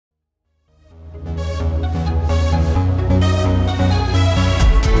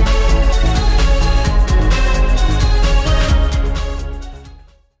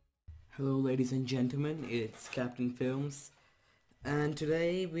ladies and gentlemen, it's CaptainFilms, and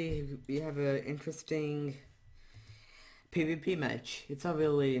today we have an interesting PvP match. It's not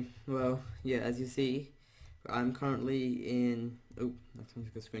really, well, yeah, as you see, I'm currently in, oh, that's a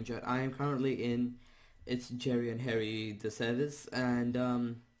good screenshot. I am currently in, it's Jerry and Harry, the servers, and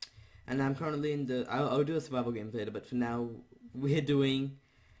I'm currently in the, I'll do a survival game later, but for now, we're doing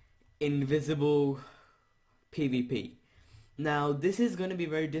invisible PvP. Now, this is going to be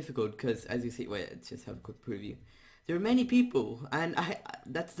very difficult because, as you see, wait, let's just have a quick preview. There are many people, and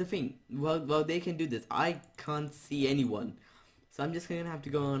that's the thing. Well, they can do this. I can't see anyone. So I'm just going to have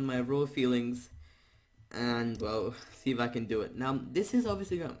to go on my raw feelings and, well, see if I can do it. Now, this is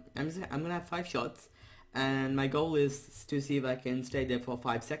obviously going to, I'm going to have 5 shots, and my goal is to see if I can stay there for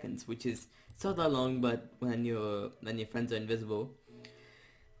 5 seconds, which is, it's not that long, but when your friends are invisible,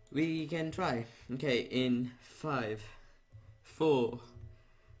 we can try. Okay, in 5, 4,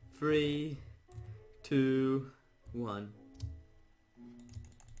 3, 2, 1.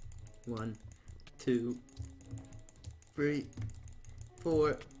 1, 2, 3,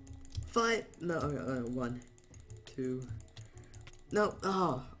 4, 5. No, 1, 2. No.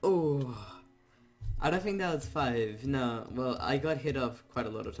 Oh. I don't think that was 5. No. Well, I got hit off quite a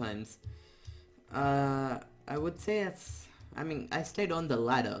lot of times. I would say it's. I mean, I stayed on the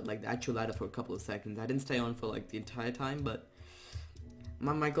ladder, like the actual ladder, for a couple of seconds. I didn't stay on for like the entire time, but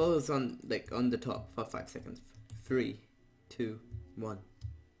my goal is on the top for 5 seconds. 3, 2, 1.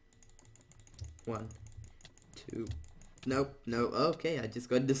 1, 2. Nope, no. Okay, I just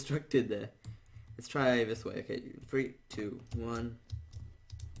got distracted there. Let's try this way. Okay, 3, 2, 1.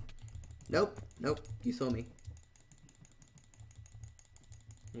 Nope, nope. You saw me.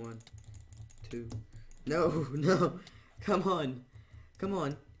 1, 2. No, no. Come on. Come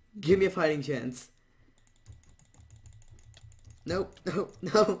on. Give me a fighting chance. Nope, no,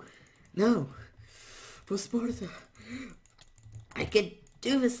 no, no. For Sparta. I can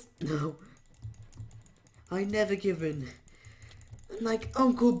do this. No. I never give in. Like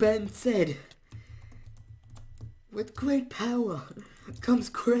Uncle Ben said, with great power comes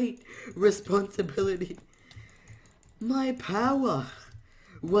great responsibility. My power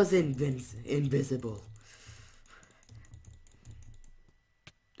was invisible.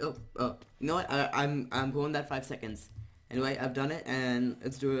 Oh, you know what? I'm going that 5 seconds. Anyway, I've done it, and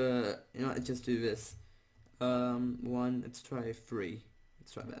let's do let's just do this. 1, let's try 3.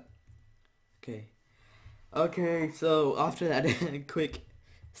 Let's try that. Okay, so after that quick,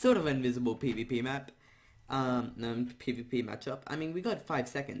 sort of invisible PvP map, PvP matchup, I mean, we got 5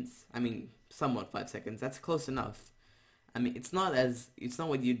 seconds. I mean, somewhat 5 seconds. That's close enough. I mean, it's not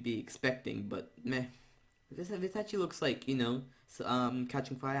what you'd be expecting, but meh. This actually looks like,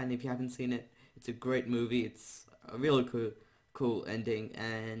 Catching Fire, and if you haven't seen it, it's a great movie. It's a really cool ending,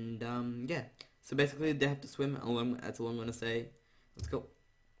 and yeah. So basically, they have to swim along. That's all I'm gonna say. Let's go.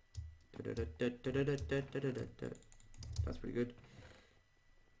 That's pretty good.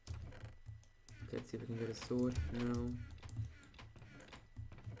 Okay, let's see if we can get a sword. No.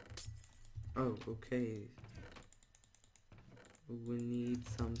 Oh, okay. We need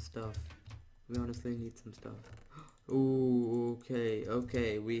some stuff. We honestly need some stuff. Ooh,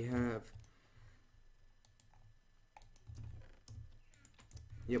 okay, we have.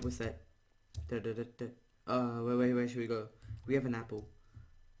 Yep, what's that? Wait, where should we go? We have an apple.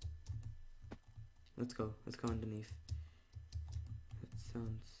 Let's go underneath. That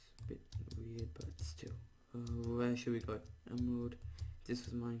sounds a bit weird, but still. Where should we go? Emerald. This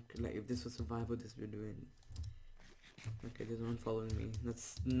was mine. Like, if this was survival, this would be doing. Okay, there's no one following me.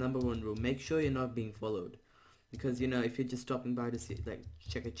 That's number 1 rule. Make sure you're not being followed. Because, if you're just stopping by to see, like,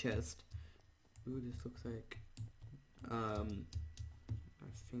 check a chest. Ooh, this looks like, I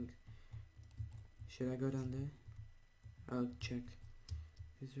think, should I go down there? I'll check.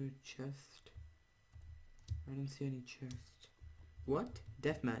 Is there a chest? I don't see any chest. What?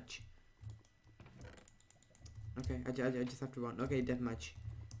 Deathmatch. Okay, I just have to run. Okay, deathmatch.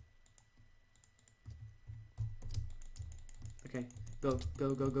 Okay, go.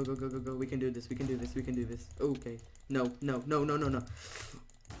 We can do this. Okay. No.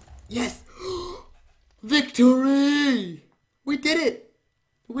 Yes! Victory! We did it!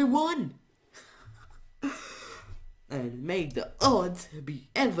 We won! And made the odds be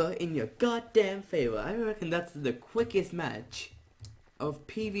ever in your goddamn favor. I reckon that's the quickest match of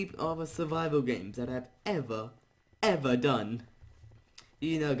of a survival games that I've ever done.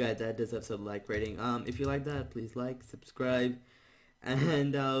 Guys, that deserves a like rating. If you like that, please like, subscribe,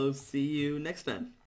 and I'll see you next time.